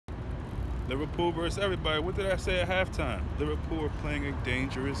Liverpool versus everybody. What did I say at halftime? Liverpool are playing a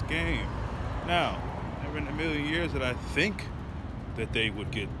dangerous game. Now, never in a million years did I think that they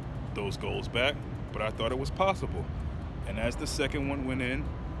would get those goals back, but I thought it was possible. And as the second one went in,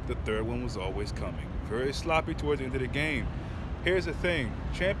 the third one was always coming. Very sloppy towards the end of the game. Here's the thing,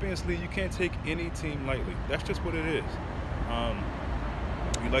 Champions League, you can't take any team lightly. That's just what it is.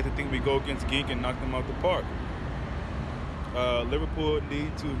 We like to think we go against Gink and knock them out the park. Liverpool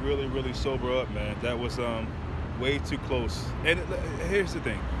need to really, really sober up, man. That was way too close. And here's the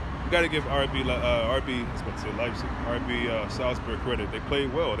thing, you got to give RB Leipzig, Salzburg credit. They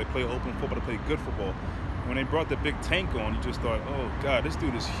played well. They play open football. They play good football. When they brought the big tank on, you just thought, oh God, this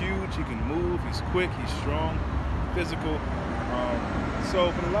dude is huge. He can move. He's quick. He's strong, physical.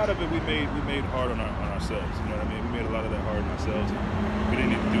 But a lot of it we made hard on ourselves. You know what I mean? We made a lot of that hard on ourselves. We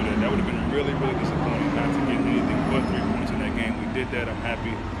didn't need to do that. That would have been really, really disappointing not to get anything but 3 points in that game. We did that. I'm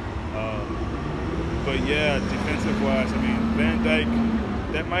happy. But yeah, defensive-wise, I mean, Van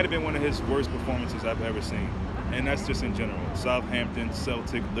Dijk, that might have been one of his worst performances I've ever seen. And that's just in general. Southampton,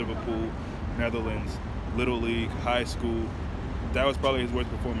 Celtic, Liverpool, Netherlands, Little League, high school. That was probably his worst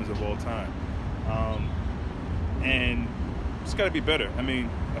performance of all time. And it's got to be better. I mean,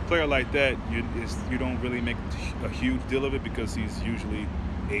 a player like that, you don't really make a huge deal of it because he's usually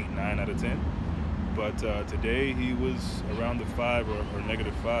 8, 9 out of 10. But today he was around the 5 or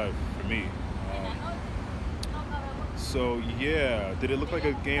 -5 for me. So yeah, did it look like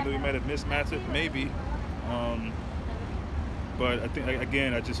a game that we might have mismatched it? Maybe. But I think,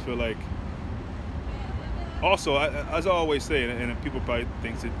 again, I just feel like, also, as I always say, and people probably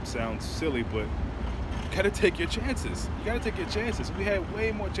think it sounds silly, but you gotta take your chances. You gotta take your chances. We had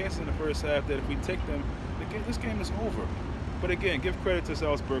way more chances in the first half that if we take them, this game is over. But again, give credit to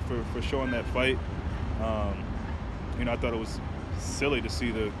Salzburg for showing that fight. You know, I thought it was silly to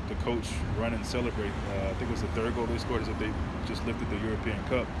see the coach run and celebrate. I think it was the third goal they scored, as if they just lifted the European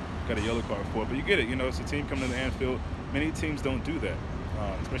Cup. Got a yellow card for it, but you get it. You know, it's a team coming to the Anfield. Many teams don't do that,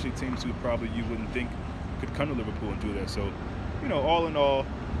 especially teams who probably you wouldn't think could come to Liverpool and do that. So, you know, all in all,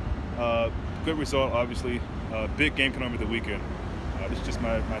 good result, obviously. Big game coming over the weekend. This is just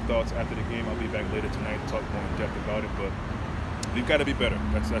my thoughts after the game. I'll be back later tonight to talk more in depth about it, but we've got to be better.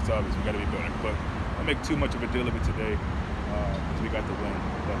 That's obvious. We've got to be better. But I don't make too much of a deal of it today because we got the win.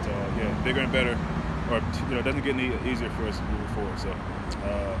 But yeah, bigger and better. Or, you know, it doesn't get any easier for us moving forward. So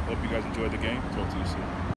hope you guys enjoyed the game. Talk to you soon.